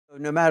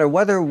No matter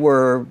whether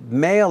we're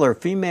male or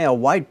female,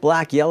 white,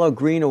 black, yellow,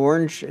 green,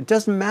 orange, it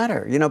doesn't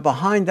matter. You know,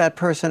 behind that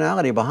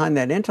personality, behind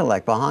that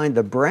intellect, behind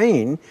the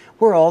brain,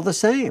 we're all the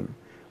same.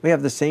 We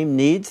have the same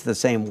needs, the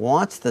same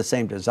wants, the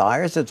same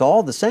desires. It's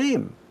all the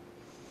same.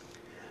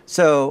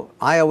 So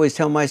I always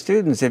tell my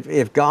students,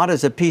 if God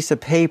is a piece of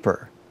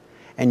paper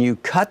and you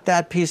cut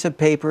that piece of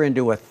paper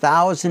into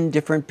 1,000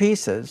 different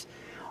pieces,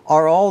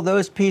 are all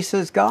those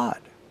pieces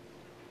God?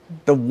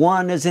 The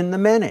one is in the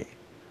many.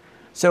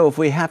 So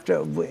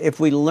if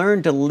we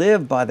learn to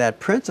live by that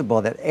principle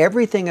that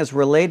everything is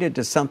related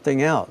to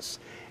something else,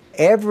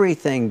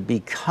 everything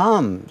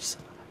becomes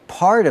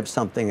part of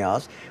something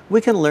else,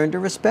 we can learn to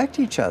respect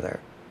each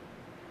other.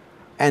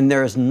 And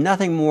there is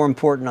nothing more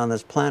important on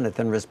this planet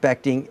than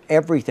respecting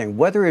everything,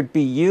 whether it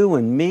be you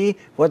and me,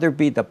 whether it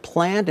be the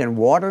plant and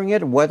watering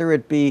it, whether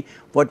it be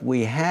what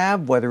we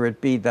have, whether it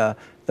be the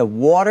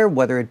water,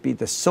 whether it be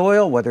the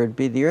soil, whether it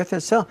be the earth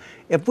itself.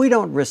 If we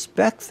don't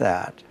respect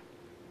that,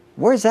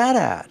 where's that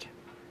at?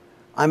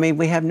 I mean,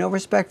 we have no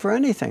respect for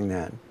anything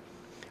then.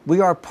 We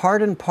are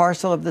part and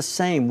parcel of the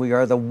same. We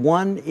are the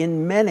one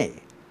in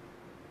many.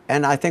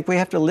 And I think we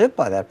have to live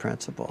by that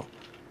principle.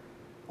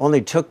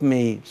 Only took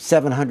me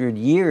 700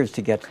 years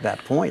to get to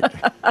that point.